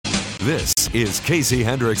This is Casey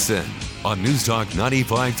Hendrickson on News Talk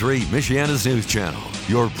 95.3, Michiana's news channel,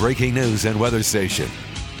 your breaking news and weather station.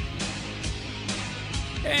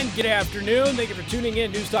 And good afternoon. Thank you for tuning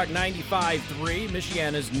in. News Talk 95.3,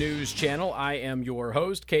 Michiana's news channel. I am your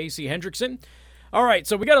host, Casey Hendrickson. All right,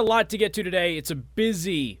 so we got a lot to get to today. It's a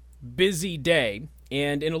busy day.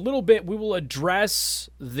 And in a little bit, we will address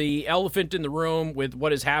the elephant in the room with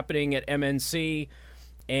what is happening at MNC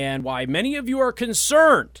and why many of you are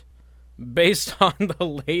concerned based on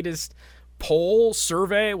the latest poll,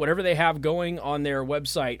 survey, whatever they have going on their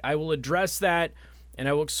website. I will address that, and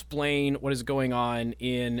I will explain what is going on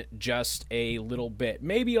in just a little bit.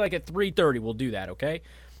 Maybe like at 3:30 we'll do that, okay?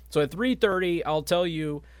 So at 3:30, I'll tell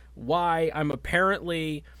you why I'm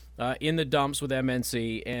apparently in the dumps with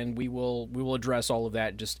MNC, and we will address all of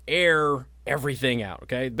that, just air everything out,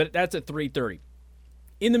 okay? But that's at 3:30.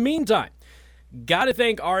 In the meantime, got to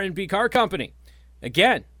thank R&B Car Company.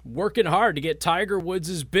 Again, working hard to get Tiger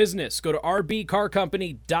Woods' business. Go to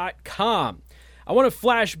rbcarcompany.com. I want to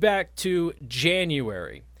flash back to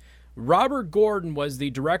January. Robert Gordon was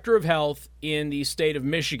the director of health in the state of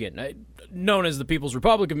Michigan, known as the People's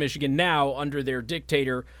Republic of Michigan now under their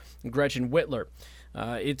dictator, Gretchen Whitmer.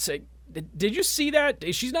 Did you see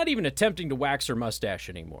that? She's not even attempting to wax her mustache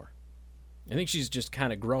anymore. I think she's just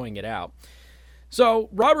kind of growing it out. So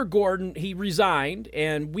Robert Gordon, he resigned,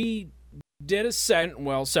 and we did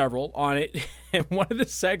several on it. And one of the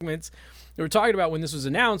segments they were talking about when this was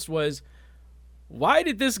announced was, why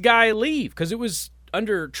did this guy leave? Because it was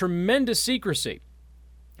under tremendous secrecy.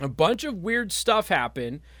 A bunch of weird stuff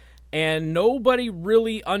happened, and nobody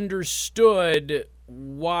really understood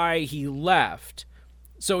why he left.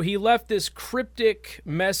 So he left this cryptic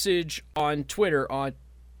message on Twitter on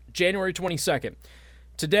January 22nd.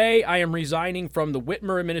 Today, I am resigning from the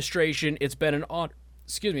Whitmer administration. It's been an honor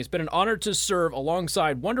to serve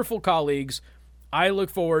alongside wonderful colleagues. I look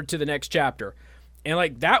forward to the next chapter.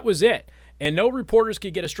 And that was it. And no reporters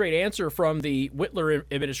could get a straight answer from the Whitmer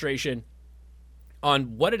administration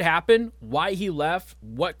on what had happened, why he left,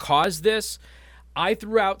 what caused this. I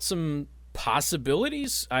threw out some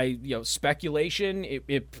possibilities. Speculation.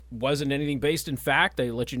 It wasn't anything based in fact.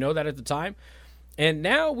 I let you know that at the time. And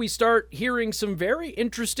now we start hearing some very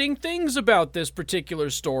interesting things about this particular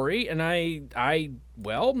story, and I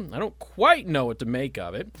don't quite know what to make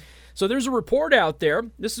of it. So there's a report out there.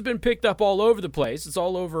 This has been picked up all over the place. It's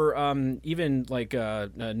all over even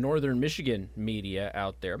northern Michigan media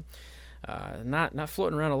out there. Not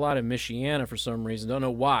floating around a lot in Michiana for some reason. Don't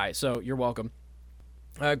know why. So you're welcome.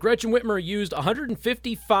 Gretchen Whitmer used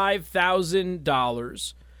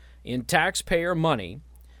 $155,000 in taxpayer money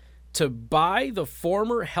to buy the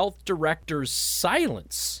former health director's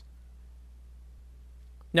silence.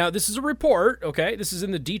 Now, this is a report, okay? This is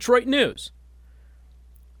in the Detroit News.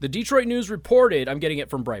 The Detroit News reported, I'm getting it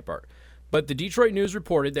from Breitbart, but the Detroit News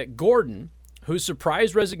reported that Gordon, whose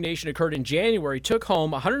surprise resignation occurred in January, took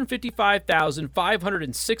home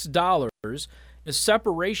 $155,506, a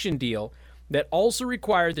separation deal that also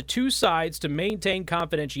required the two sides to maintain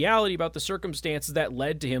confidentiality about the circumstances that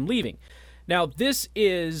led to him leaving. Now, this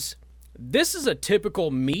is a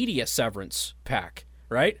typical media severance pack,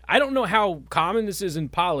 right? I don't know how common this is in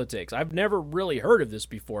politics. I've never really heard of this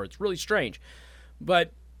before. It's really strange.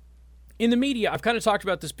 But in the media, I've kind of talked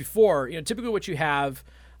about this before. Typically what you have,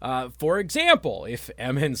 for example, if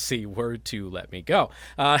MNC were to let me go.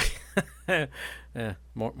 More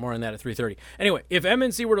on that at 3:30. Anyway, if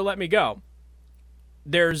MNC were to let me go,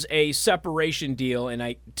 there's a separation deal, and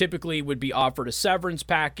I typically would be offered a severance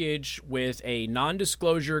package with a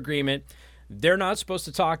non-disclosure agreement. They're not supposed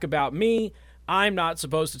to talk about me. I'm not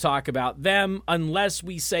supposed to talk about them unless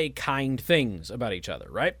we say kind things about each other,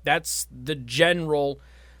 right? That's the general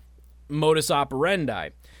modus operandi.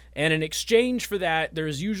 And in exchange for that,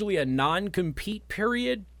 there's usually a non-compete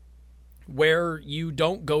period where you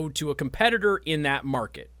don't go to a competitor in that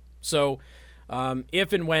market. So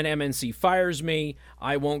if and when MNC fires me,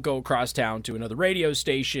 I won't go across town to another radio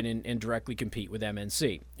station and directly compete with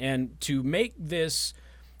MNC. And to make this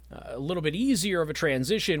a little bit easier of a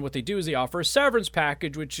transition, what they do is they offer a severance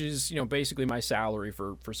package, which is basically my salary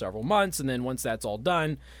for several months. And then once that's all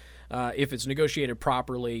done, if it's negotiated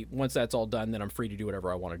properly, once that's all done, then I'm free to do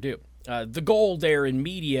whatever I want to do. The goal there in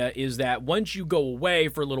media is that once you go away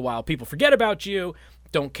for a little while, people forget about you,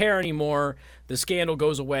 don't care anymore. The scandal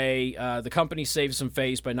goes away. The company saves some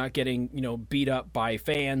face by not getting, beat up by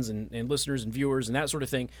fans and listeners and viewers and that sort of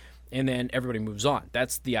thing. And then everybody moves on.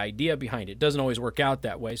 That's the idea behind it. It doesn't always work out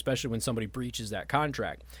that way, especially when somebody breaches that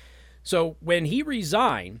contract. So when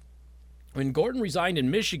Gordon resigned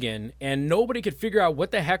in Michigan and nobody could figure out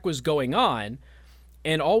what the heck was going on,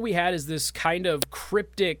 And all we had is this kind of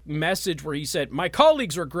cryptic message where he said, my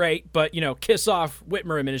colleagues are great, but, kiss off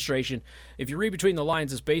Whitmer administration. If you read between the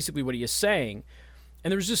lines, it's basically what he is saying.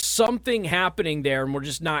 And there's just something happening there, and we're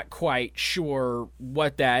just not quite sure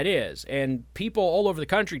what that is. And people all over the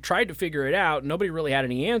country tried to figure it out. Nobody really had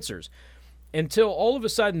any answers. Until all of a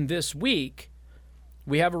sudden this week,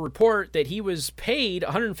 we have a report that he was paid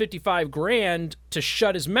 $155,000 to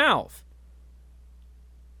shut his mouth.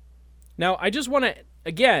 Now, I just want to,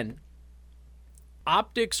 again,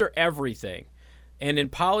 optics are everything. And in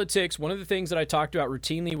politics, one of the things that I talked about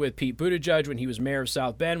routinely with Pete Buttigieg when he was mayor of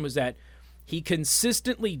South Bend was that he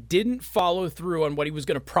consistently didn't follow through on what he was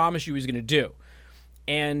going to promise you he was going to do.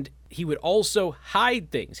 And he would also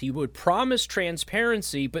hide things. He would promise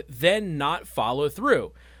transparency, but then not follow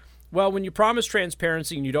through. Well, when you promise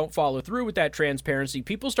transparency and you don't follow through with that transparency,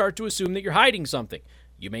 people start to assume that you're hiding something.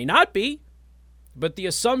 You may not be, but the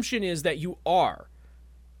assumption is that you are.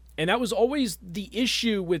 And that was always the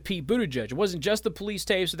issue with Pete Buttigieg. It wasn't just the police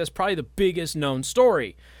tapes, so that's probably the biggest known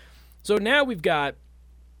story. So now we've got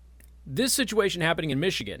this situation happening in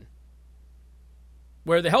Michigan,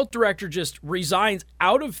 where the health director just resigns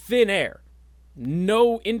out of thin air.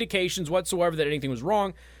 No indications whatsoever that anything was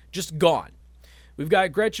wrong, just gone. We've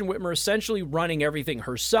got Gretchen Whitmer essentially running everything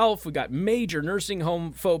herself. We've got major nursing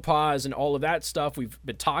home faux pas and all of that stuff. We've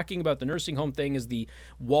been talking about the nursing home thing as the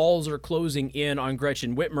walls are closing in on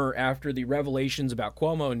Gretchen Whitmer after the revelations about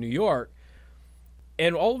Cuomo in New York.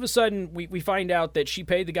 And all of a sudden, we find out that she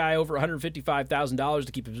paid the guy over $155,000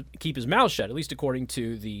 to keep his mouth shut, at least according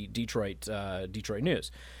to the Detroit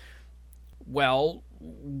News. Well,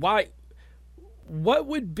 why? What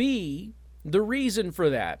would be the reason for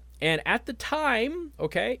that? And at the time,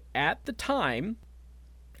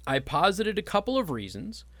 I posited a couple of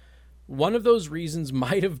reasons. One of those reasons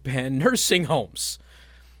might have been nursing homes.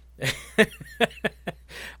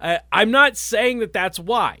 I'm not saying that that's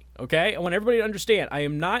why, okay? I want everybody to understand. I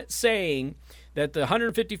am not saying that the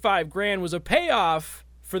 $155,000 was a payoff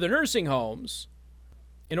for the nursing homes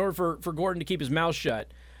in order for Gordon to keep his mouth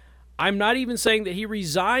shut. I'm not even saying that he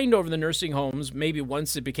resigned over the nursing homes, maybe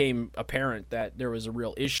once it became apparent that there was a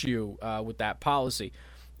real issue with that policy.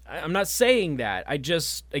 I'm not saying that. I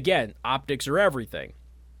just, again, optics are everything.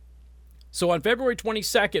 So on February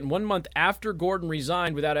 22nd, 1 month after Gordon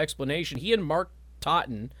resigned without explanation, he and Mark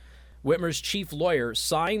Totten, Whitmer's chief lawyer,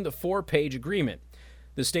 signed the 4-page agreement.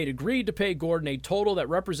 The state agreed to pay Gordon a total that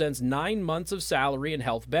represents 9 months of salary and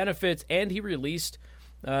health benefits, and he released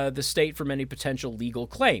the state from any potential legal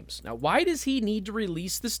claims. Now, why does he need to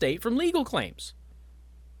release the state from legal claims?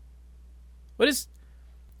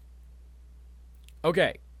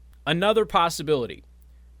 Okay, another possibility.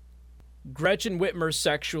 Gretchen Whitmer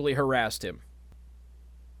sexually harassed him.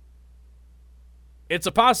 It's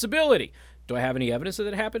a possibility. Do I have any evidence that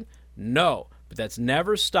it happened? No, but that's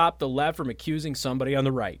never stopped the left from accusing somebody on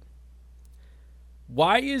the right.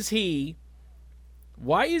 Why is he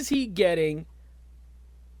getting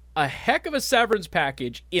a heck of a severance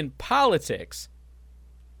package in politics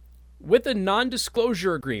with a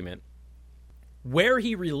non-disclosure agreement where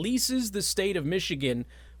he releases the state of Michigan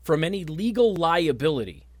from any legal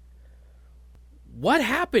liability? What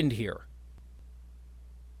happened here?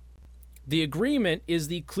 The agreement is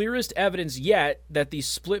the clearest evidence yet that the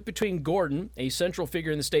split between Gordon, a central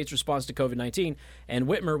figure in the state's response to COVID-19, and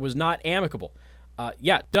Whitmer was not amicable.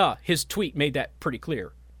 His tweet made that pretty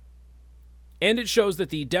clear. And it shows that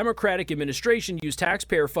the Democratic administration used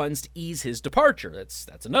taxpayer funds to ease his departure.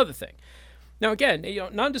 That's another thing. Now, again,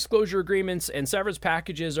 non-disclosure agreements and severance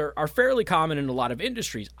packages are fairly common in a lot of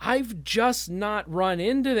industries. I've just not run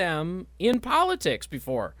into them in politics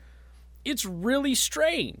before. It's really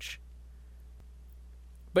strange.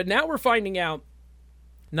 But now we're finding out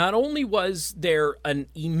not only was there an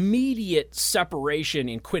immediate separation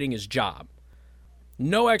in quitting his job,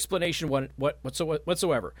 no explanation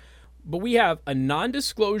whatsoever, but we have a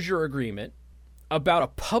non-disclosure agreement about a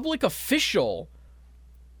public official.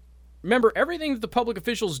 Remember, everything that the public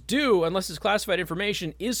officials do, unless it's classified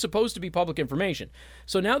information, is supposed to be public information.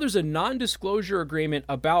 So now there's a non-disclosure agreement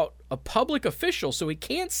about a public official, so he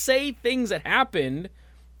can't say things that happened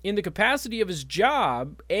in the capacity of his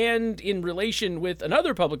job and in relation with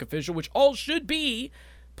another public official, which all should be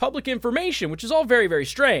public information, which is all very, very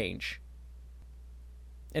strange.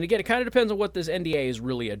 And again, it kind of depends on what this NDA is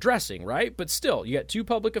really addressing, right? But still, you got two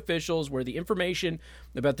public officials where the information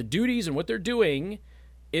about the duties and what they're doing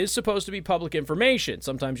is supposed to be public information.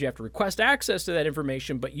 Sometimes you have to request access to that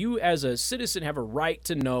information, but you as a citizen have a right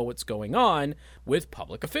to know what's going on with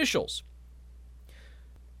public officials.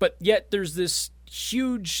 But yet there's this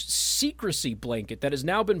huge secrecy blanket that has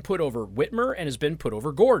now been put over Whitmer and has been put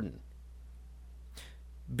over Gordon.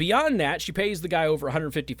 Beyond that, she pays the guy over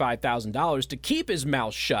 $155,000 to keep his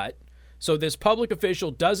mouth shut so this public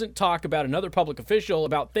official doesn't talk about another public official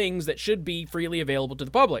about things that should be freely available to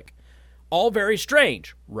the public. All very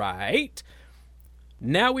strange, right?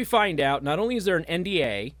 Now we find out not only is there an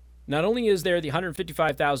NDA, not only is there the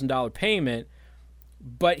 $155,000 payment,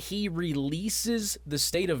 but he releases the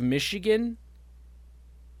state of Michigan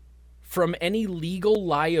from any legal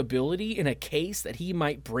liability in a case that he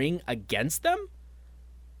might bring against them?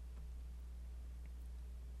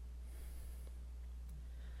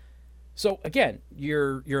 So again,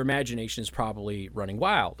 your imagination is probably running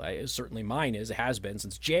wild. Certainly mine is. It has been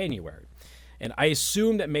since January. And I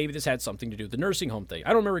assume that maybe this had something to do with the nursing home thing. I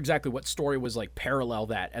don't remember exactly what story was like parallel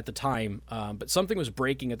that at the time, but something was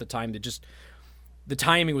breaking at the time that just, the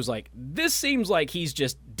timing was like, this seems like he's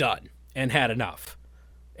just done and had enough.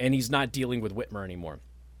 And he's not dealing with Whitmer anymore.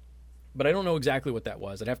 But I don't know exactly what that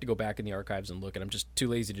was. I'd have to go back in the archives and look, and I'm just too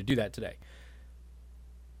lazy to do that today.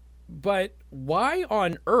 But why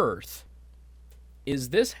on earth is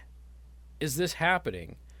this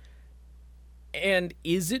happening? And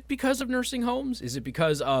is it because of nursing homes? Is it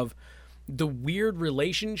because of the weird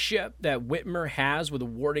relationship that Whitmer has with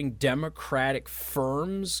awarding Democratic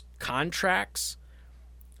firms contracts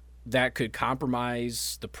that could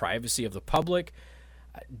compromise the privacy of the public?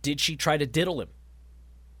 Did she try to diddle him?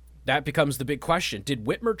 That becomes the big question. Did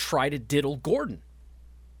Whitmer try to diddle Gordon?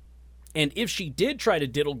 And if she did try to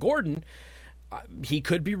diddle Gordon, he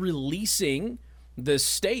could be releasing the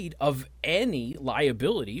state of any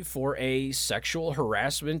liability for a sexual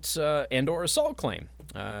harassment and or assault claim.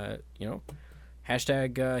 Hashtag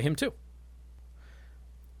him too.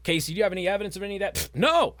 Casey, do you have any evidence of any of that?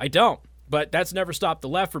 No, I don't. But that's never stopped the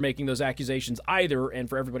left from making those accusations either, and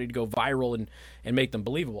for everybody to go viral and make them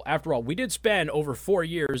believable. After all, we did spend over 4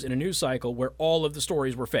 years in a news cycle where all of the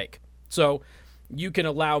stories were fake. So you can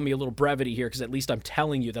allow me a little brevity here because at least I'm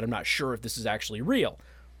telling you that I'm not sure if this is actually real.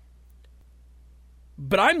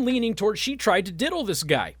 But I'm leaning towards she tried to diddle this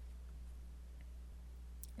guy.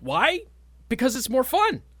 Why? Because it's more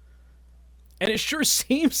fun. And it sure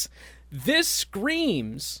seems this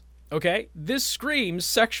screams, okay? This screams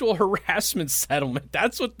sexual harassment settlement.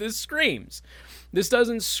 That's what this screams. This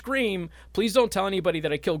doesn't scream, please don't tell anybody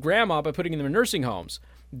that I killed grandma by putting them in nursing homes.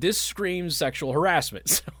 This screams sexual harassment.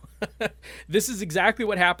 So this is exactly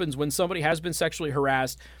what happens when somebody has been sexually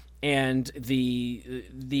harassed and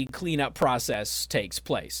the cleanup process takes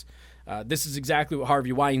place. This is exactly what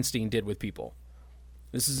Harvey Weinstein did with people.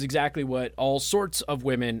 This is exactly what all sorts of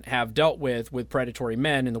women have dealt with predatory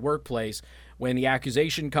men in the workplace. When the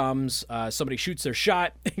accusation comes, somebody shoots their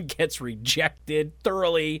shot, gets rejected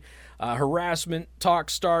thoroughly, harassment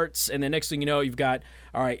talk starts, and the next thing you know, you've got,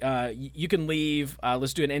 all right, you can leave,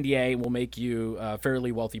 let's do an NDA, and we'll make you a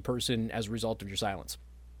fairly wealthy person as a result of your silence.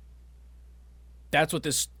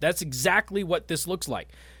 That's exactly what this looks like.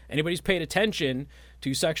 Anybody's paid attention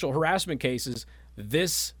to sexual harassment cases,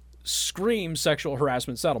 this screams sexual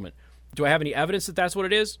harassment settlement. Do I have any evidence that that's what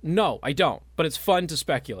it is? No, I don't. But it's fun to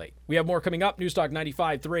speculate. We have more coming up. News Talk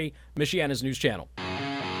 95.3, Michiana's news channel.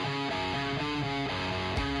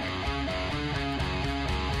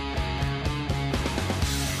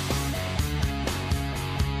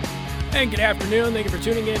 And good afternoon. Thank you for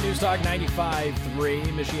tuning in. News Talk 95.3,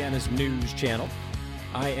 Michiana's news channel.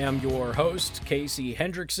 I am your host, Casey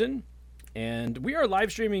Hendrickson, and we are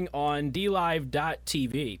live streaming on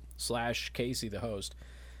dlive.tv/Casey the host.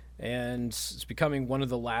 And it's becoming one of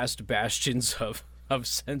the last bastions of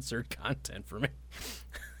censored content for me.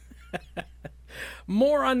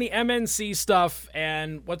 More on the MNC stuff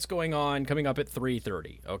and what's going on coming up at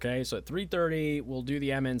 3:30. Okay, so at 3:30, we'll do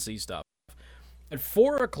the MNC stuff. At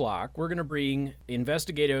 4 o'clock, we're going to bring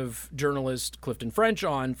investigative journalist Clifton French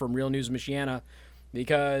on from Real News Michiana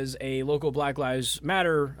because a local Black Lives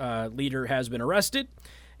Matter leader has been arrested,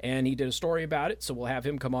 and he did a story about it. So we'll have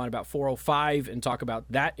him come on about 4:05 and talk about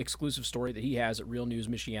that exclusive story that he has at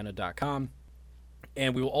realnewsmichiana.com.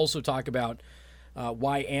 And we will also talk about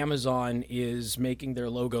why Amazon is making their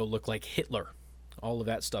logo look like Hitler. All of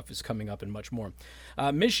that stuff is coming up and much more.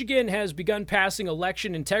 Michigan has begun passing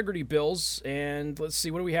election integrity bills, and let's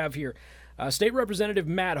see, what do we have here? State Representative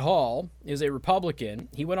Matt Hall is a Republican.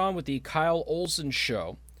 He went on with the Kyle Olson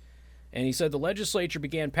show, and he said the legislature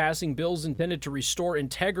began passing bills intended to restore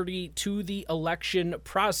integrity to the election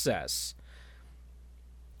process.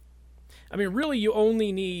 I mean, really, you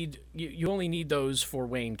only need those for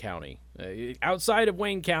Wayne County. Outside of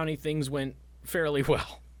Wayne County, things went fairly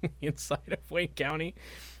well. Inside of Wayne County,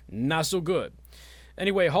 not so good.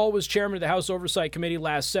 Anyway, Hall was chairman of the House Oversight Committee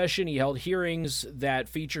last session. He held hearings that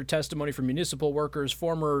featured testimony from municipal workers,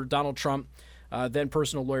 former Donald Trump, then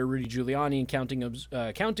personal lawyer Rudy Giuliani,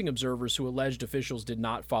 and counting observers who alleged officials did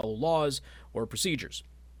not follow laws or procedures.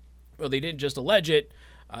 Well, they didn't just allege it,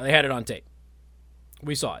 they had it on tape.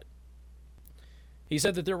 We saw it. He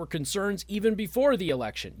said that there were concerns even before the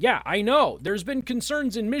election. Yeah, I know. There's been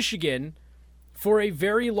concerns in Michigan for a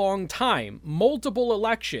very long time, multiple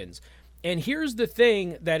elections. And here's the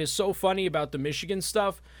thing that is so funny about the Michigan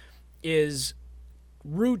stuff is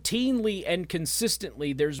routinely and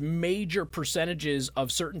consistently there's major percentages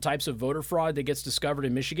of certain types of voter fraud that gets discovered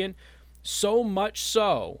in Michigan. So much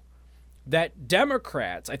so that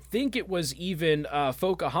Democrats, I think it was even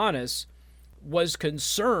Pocahontas, was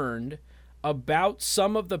concerned about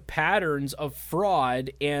some of the patterns of fraud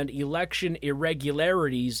and election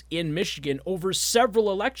irregularities in Michigan over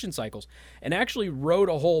several election cycles, and actually wrote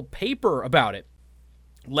a whole paper about it,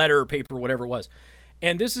 letter, paper, whatever it was.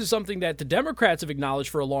 And this is something that the Democrats have acknowledged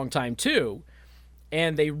for a long time too,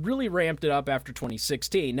 and they really ramped it up after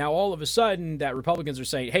 2016. Now, all of a sudden, that Republicans are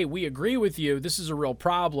saying, hey, we agree with you, this is a real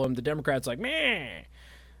problem. The Democrats like, meh,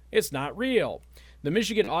 it's not real. The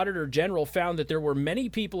Michigan Auditor General found that there were many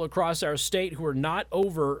people across our state who were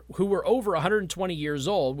over 120 years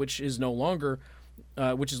old, which is longer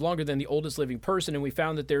than the oldest living person, and we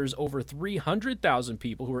found that there's over 300,000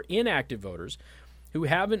 people who are inactive voters who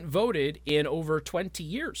haven't voted in over 20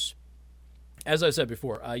 years. As I said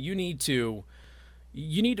before, you need to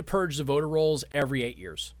purge the voter rolls every 8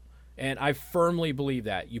 years. And I firmly believe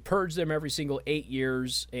that. You purge them every single 8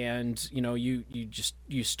 years, and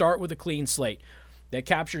you start with a clean slate. That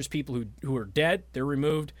captures people who are dead, they're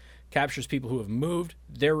removed. Captures people who have moved,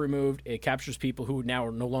 they're removed. It captures people who now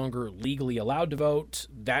are no longer legally allowed to vote,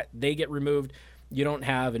 that they get removed. You don't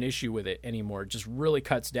have an issue with it anymore. It just really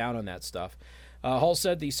cuts down on that stuff. Hall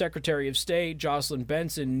said the Secretary of State, Jocelyn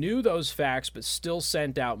Benson, knew those facts but still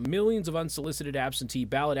sent out millions of unsolicited absentee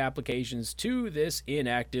ballot applications to this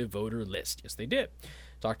inactive voter list. Yes, they did.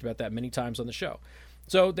 Talked about that many times on the show.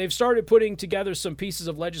 So they've started putting together some pieces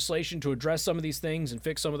of legislation to address some of these things and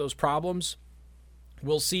fix some of those problems.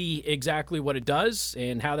 We'll see exactly what it does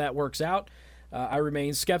and how that works out. I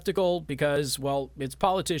remain skeptical because, well, it's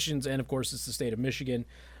politicians and, of course, it's the state of Michigan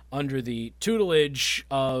under the tutelage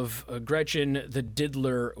of Gretchen the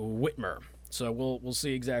Diddler Whitmer. So we'll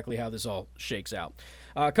see exactly how this all shakes out.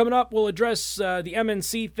 Coming up, we'll address the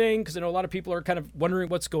MNC thing because I know a lot of people are kind of wondering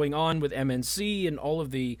what's going on with MNC and all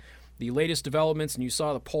of the latest developments, and you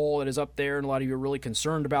saw the poll that is up there, and a lot of you are really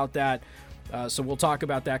concerned about that. So we'll talk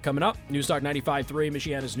about that coming up. News Talk 95.3,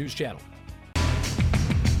 Michiana's news channel.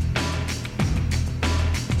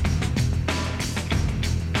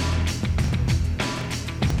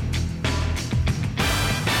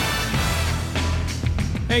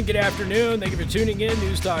 And good afternoon. Thank you for tuning in.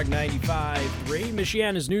 News Talk 95.3,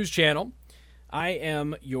 Michiana's news channel. I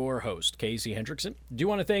am your host, Casey Hendrickson. Do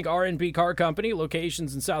want to thank R&B Car Company,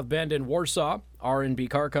 locations in South Bend and Warsaw. R&B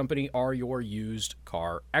Car Company are your used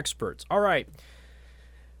car experts. All right.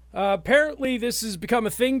 Apparently, this has become a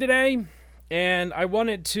thing today, and I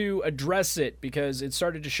wanted to address it because it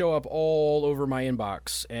started to show up all over my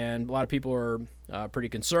inbox, and a lot of people are pretty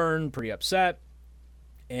concerned, pretty upset,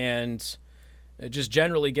 and just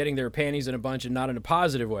generally getting their panties in a bunch and not in a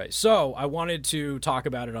positive way. So I wanted to talk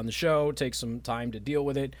about it on the show, take some time to deal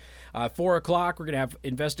with it. 4 o'clock, we're going to have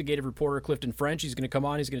investigative reporter Clifton French. He's going to come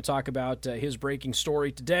on. He's going to talk about his breaking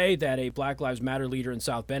story today that a Black Lives Matter leader in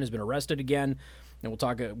South Bend has been arrested again. And we'll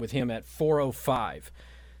talk with him at 4:05.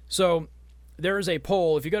 So there is a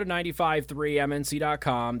poll. If you go to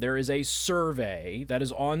 953mnc.com, there is a survey that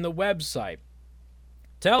is on the website.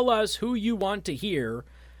 Tell us who you want to hear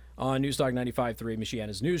on News Talk 95.3,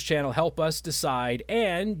 Michiana's news channel. Help us decide,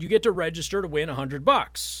 and you get to register to win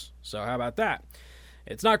 $100. So how about that?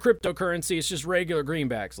 It's not cryptocurrency, it's just regular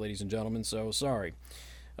greenbacks, ladies and gentlemen, so sorry.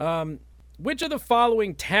 Which of the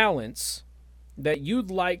following talents that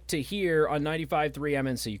you'd like to hear on 95.3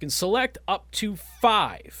 MNC? You can select up to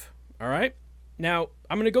 5, all right? Now,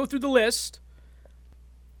 I'm going to go through the list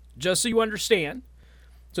just so you understand.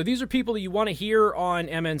 So these are people that you want to hear on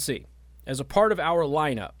MNC as a part of our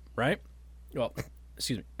lineup. Right? Well,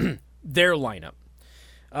 excuse me. Their lineup.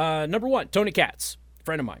 Number 1, Tony Katz,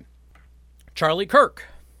 friend of mine. Charlie Kirk.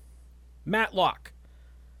 Matt Locke.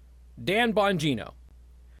 Dan Bongino.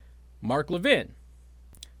 Mark Levin.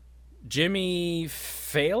 Jimmy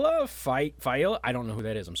Failla? I don't know who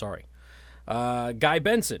that is. I'm sorry. Guy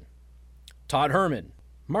Benson. Todd Herman.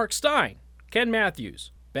 Mark Stein. Ken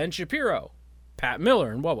Matthews. Ben Shapiro. Pat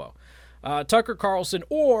Miller and Tucker Carlson,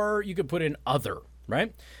 or you could put in other,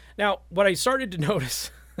 right? Now, what I started to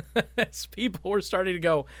notice is people were starting to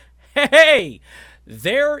go, hey,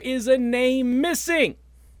 there is a name missing.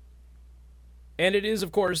 And it is,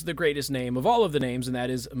 of course, the greatest name of all of the names, and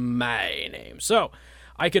that is my name. So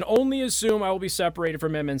I can only assume I will be separated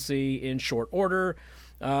from MNC in short order.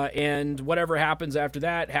 And whatever happens after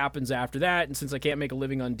that, happens after that. And since I can't make a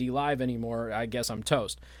living on D Live anymore, I guess I'm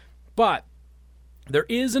toast. But there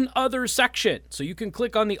is an other section. So you can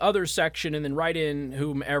click on the other section and then write in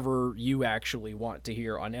whomever you actually want to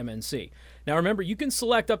hear on MNC. Now remember, you can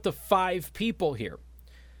select up to 5 people here.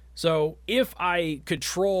 So if I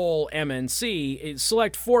control MNC,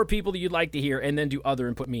 select 4 people that you'd like to hear and then do other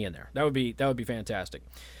and put me in there. That would be fantastic.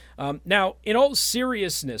 Now, in all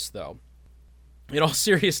seriousness, though,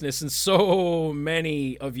 and so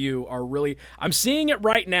many of you are really, I'm seeing it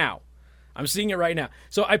right now.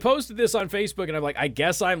 So I posted this on Facebook, and I'm like, I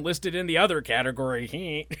guess I'm listed in the other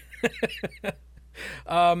category.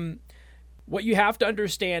 What you have to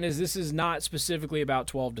understand is this is not specifically about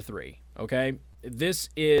 12 to 3, okay? This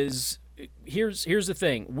is, here's the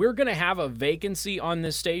thing. We're going to have a vacancy on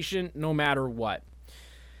this station no matter what.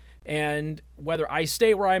 And whether I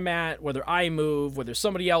stay where I'm at, whether I move, whether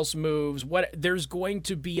somebody else moves, there's going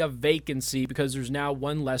to be a vacancy because there's now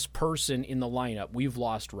one less person in the lineup. We've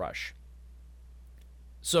lost Rush.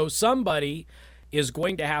 So somebody is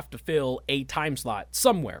going to have to fill a time slot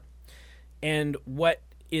somewhere. And what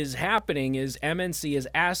is happening is MNC is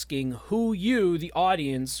asking who you, the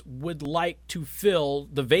audience, would like to fill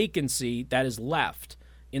the vacancy that is left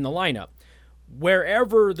in the lineup,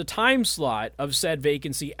 wherever the time slot of said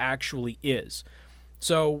vacancy actually is.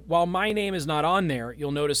 So while my name is not on there,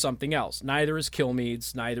 you'll notice something else. Neither is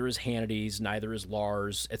Kilmeade's, neither is Hannity's, neither is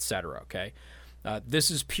Lars, etc. Okay,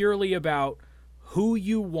 this is purely about who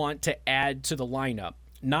you want to add to the lineup,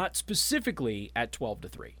 not specifically at 12 to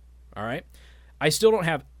 3. All right. I still don't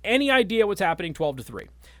have any idea what's happening 12 to 3.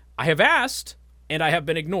 I have asked, and I have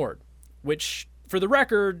been ignored, which, for the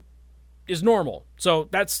record, is normal. So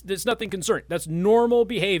that's nothing concerning. That's normal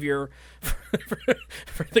behavior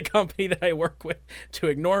for the company that I work with to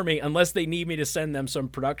ignore me unless they need me to send them some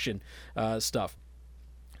production stuff.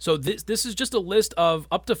 So this is just a list of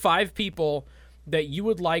up to 5 people that you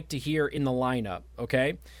would like to hear in the lineup,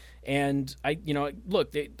 okay? And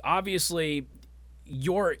look, obviously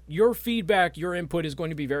your feedback, your input is going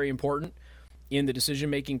to be very important in the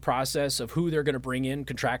decision-making process of who they're going to bring in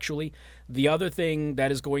contractually. The other thing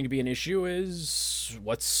that is going to be an issue is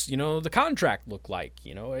what's, the contract look like?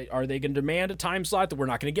 Are they going to demand a time slot that we're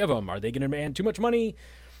not going to give them? Are they going to demand too much money?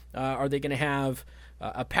 Are they going to have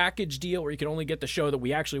a package deal where you can only get the show that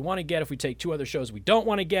we actually want to get if we take 2 other shows we don't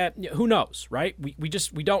want to get? Who knows, right? We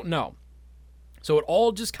don't know. So it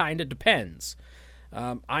all just kind of depends.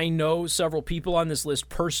 I know several people on this list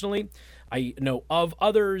personally. I know of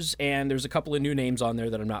others, and there's a couple of new names on there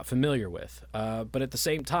that I'm not familiar with. But at the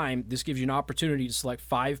same time, this gives you an opportunity to select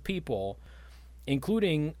 5 people,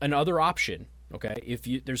 including another option. Okay, if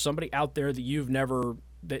there's somebody out there that you've never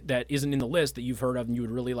that isn't in the list that you've heard of and you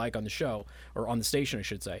would really like on the show or on the station, I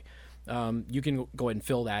should say, you can go ahead and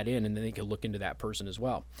fill that in, and then they can look into that person as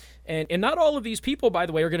well. And not all of these people, by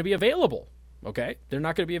the way, are going to be available. Okay, they're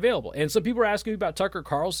not going to be available. And some people are asking me about Tucker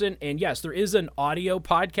Carlson, and yes, there is an audio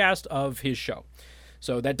podcast of his show.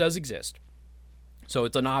 So that does exist. So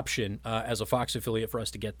it's an option as a Fox affiliate for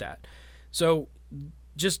us to get that. So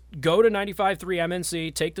just go to 95.3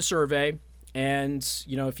 MNC, take the survey, and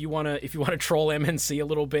if you want to troll MNC a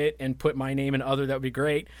little bit and put my name in other, that would be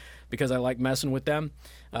great because I like messing with them.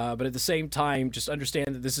 But at the same time, just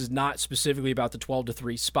understand that this is not specifically about the 12 to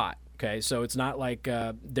 3 spot. Okay, so it's not like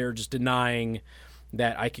they're just denying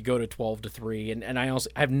that I could go to 12 to 3. And I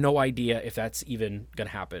have no idea if that's even going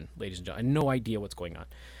to happen, ladies and gentlemen. I have no idea what's going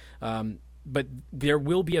on. But there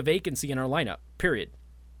will be a vacancy in our lineup, period.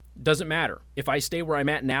 Doesn't matter. If I stay where I'm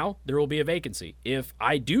at now, there will be a vacancy. If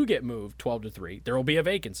I do get moved 12 to 3, there will be a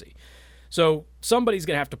vacancy. So somebody's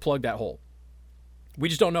going to have to plug that hole. We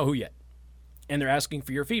just don't know who yet. And they're asking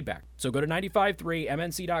for your feedback. So go to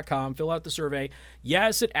 953mnc.com, fill out the survey.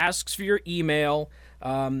 Yes, it asks for your email.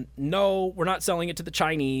 No, we're not selling it to the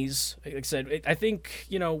Chinese. Like I said, I think,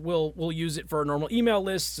 we'll use it for our normal email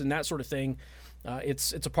lists and that sort of thing.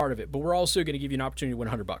 It's a part of it. But we're also going to give you an opportunity to win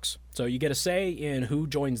 $100. So you get a say in who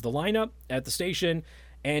joins the lineup at the station,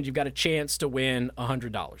 and you've got a chance to win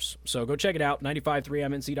 $100. So go check it out,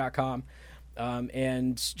 953mnc.com,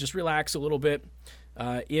 and just relax a little bit.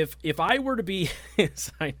 If I were to be,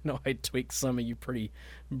 I know I tweaked some of you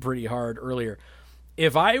pretty hard earlier.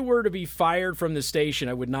 If I were to be fired from the station,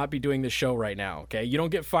 I would not be doing this show right now. Okay, you don't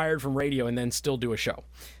get fired from radio and then still do a show.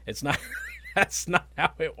 It's not. That's not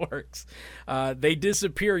how it works. They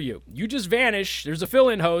disappear you. You just vanish. There's a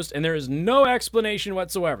fill-in host, and there is no explanation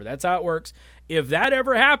whatsoever. That's how it works. If that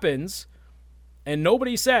ever happens, and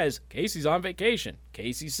nobody says, Casey's on vacation,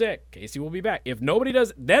 Casey's sick, Casey will be back. If nobody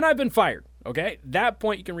does, then I've been fired, okay? At that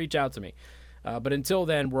point, you can reach out to me. But until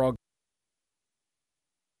then, we're all...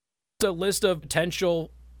 It's a list of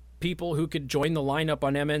potential people who could join the lineup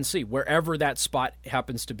on MNC, wherever that spot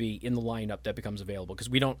happens to be in the lineup that becomes available, because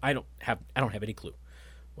I don't have any clue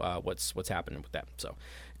what's happening with that. So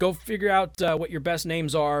go figure out what your best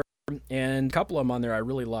names are, and a couple of them on there I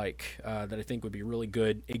really like that I think would be really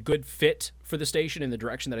good, a good fit for the station in the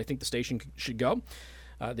direction that I think the station should go.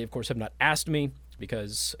 They of course have not asked me,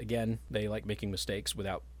 because again, they like making mistakes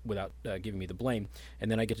without giving me the blame,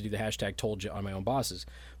 and then I get to do the hashtag told you on my own bosses.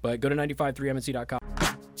 But go to 953mnc.com.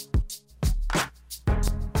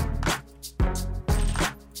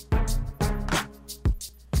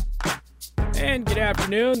 And good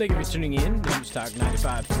afternoon. Thank you for tuning in to News Talk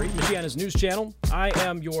 95.3, Michiana's news channel. I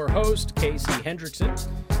am your host, Casey Hendrickson.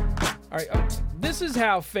 All right, this is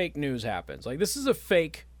how fake news happens. Like, this is a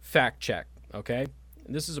fake fact check, okay?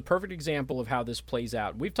 And this is a perfect example of how this plays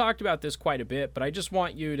out. We've talked about this quite a bit, but I just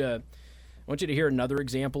want you to hear another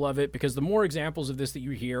example of it, because the more examples of this that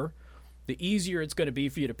you hear, the easier it's going to be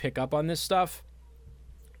for you to pick up on this stuff.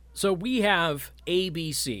 So we have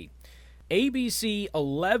ABC. ABC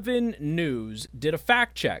 11 News did a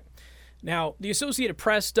fact check. Now, the Associated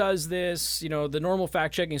Press does this, the normal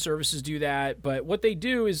fact-checking services do that, but what they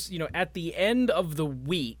do is, at the end of the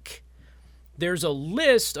week, there's a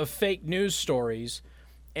list of fake news stories,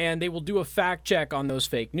 and they will do a fact check on those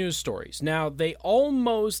fake news stories. Now, they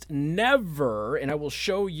almost never, and I will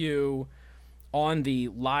show you on the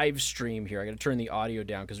live stream here, I got to turn the audio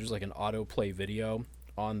down because there's like an autoplay video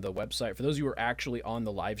on the website. For those of you who are actually on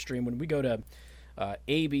the live stream, when we go to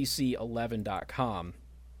abc11.com,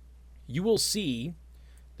 you will see,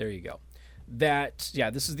 there you go, that,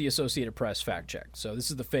 this is the Associated Press fact check. So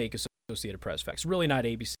this is the fake Associated Press facts. Really not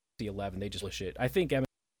ABC 11. They just publish it. I think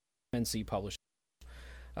MNC published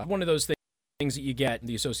one of those things that you get in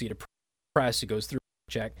the Associated Press. It goes through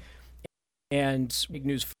check. And Big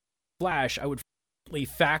News Flash, I would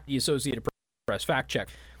fact the Associated Press fact check,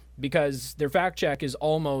 because their fact check is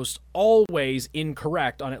almost always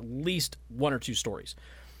incorrect on at least one or two stories.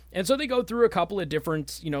 And so they go through a couple of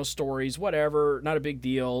different, stories, whatever, not a big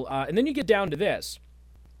deal. And then you get down to this.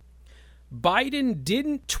 Biden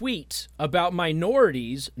didn't tweet about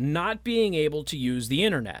minorities not being able to use the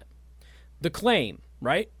internet. The claim,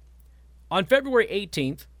 right? On February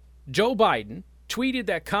 18th, Joe Biden tweeted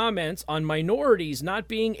that comments on minorities not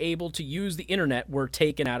being able to use the internet were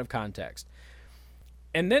taken out of context.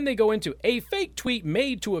 And then they go into a fake tweet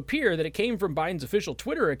made to appear that it came from Biden's official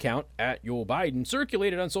Twitter account, @YoBiden,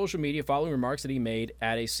 circulated on social media following remarks that he made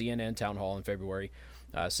at a CNN town hall on February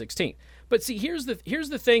 16th. But see, here's the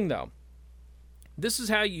thing, though. This is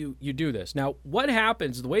how you do this. Now, what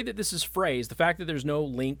happens, the way that this is phrased, the fact that there's no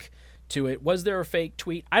link to it, was there a fake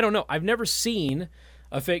tweet? I don't know. I've never seen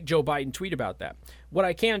a fake Joe Biden tweet about that. What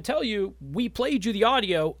I can tell you, we played you the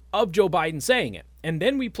audio of Joe Biden saying it. And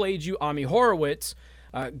then we played you Ami Horowitz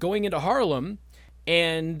going into Harlem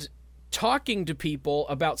and talking to people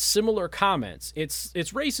about similar comments. It's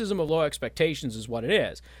racism of low expectations is what it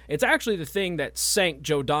is. It's actually the thing that sank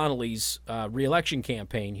Joe Donnelly's re-election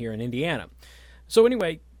campaign here in Indiana. So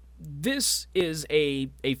anyway, this is a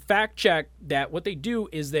fact check that what they do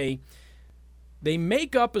is they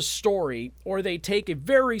make up a story, or they take a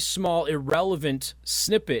very small, irrelevant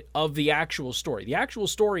snippet of the actual story. The actual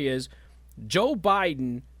story is Joe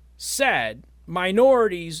Biden said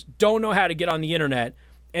minorities don't know how to get on the internet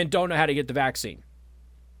and don't know how to get the vaccine.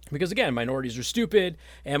 Because again, minorities are stupid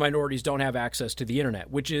and minorities don't have access to the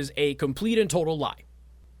internet, which is a complete and total lie.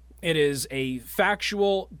 It is a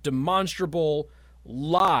factual, demonstrable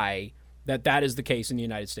lie that is the case in the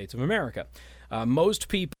United States of America. Most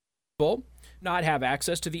people not have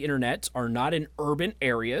access to the internet are not in urban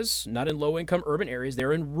areas, not in low-income urban areas.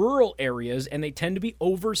 They're in rural areas, and they tend to be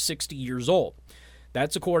over 60 years old.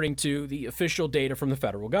 That's according to the official data from the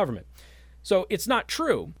federal government. So it's not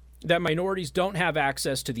true that minorities don't have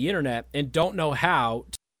access to the internet and don't know how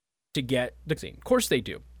to get the vaccine. Of course they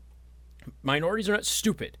do. Minorities are not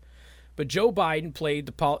stupid. But Joe Biden played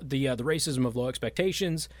the racism of low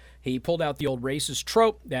expectations. He pulled out the old racist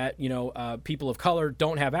trope that, people of color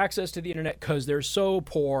don't have access to the internet because they're so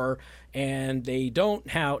poor and they don't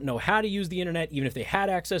know how to use the internet, even if they had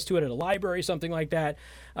access to it at a library, something like that,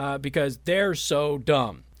 because they're so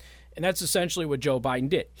dumb. And that's essentially what Joe Biden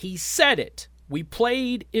did. He said it. We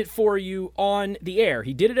played it for you on the air.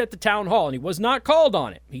 He did it at the town hall, and he was not called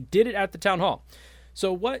on it. He did it at the town hall.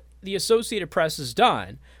 So what the Associated Press has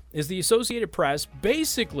done is the Associated Press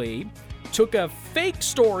basically took a fake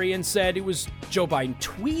story and said it was Joe Biden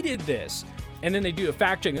tweeted this. And then they do a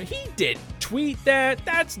fact check. He didn't tweet that.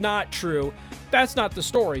 That's not true. That's not the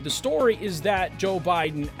story. The story is that Joe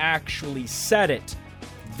Biden actually said it.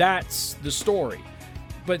 That's the story.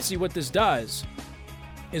 But see, what this does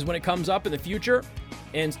is when it comes up in the future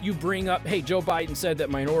and you bring up, hey, Joe Biden said that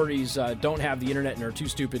minorities don't have the internet and are too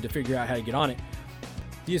stupid to figure out how to get on it.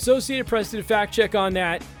 The Associated Press did a fact check on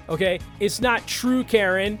that. Okay, it's not true,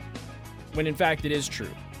 Karen, when in fact it is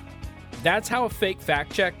true. That's how a fake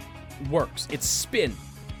fact check works. It's spin.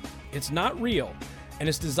 It's not real. And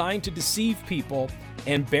it's designed to deceive people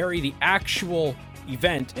and bury the actual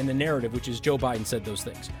event in the narrative, which is Joe Biden said those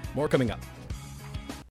things. More coming up.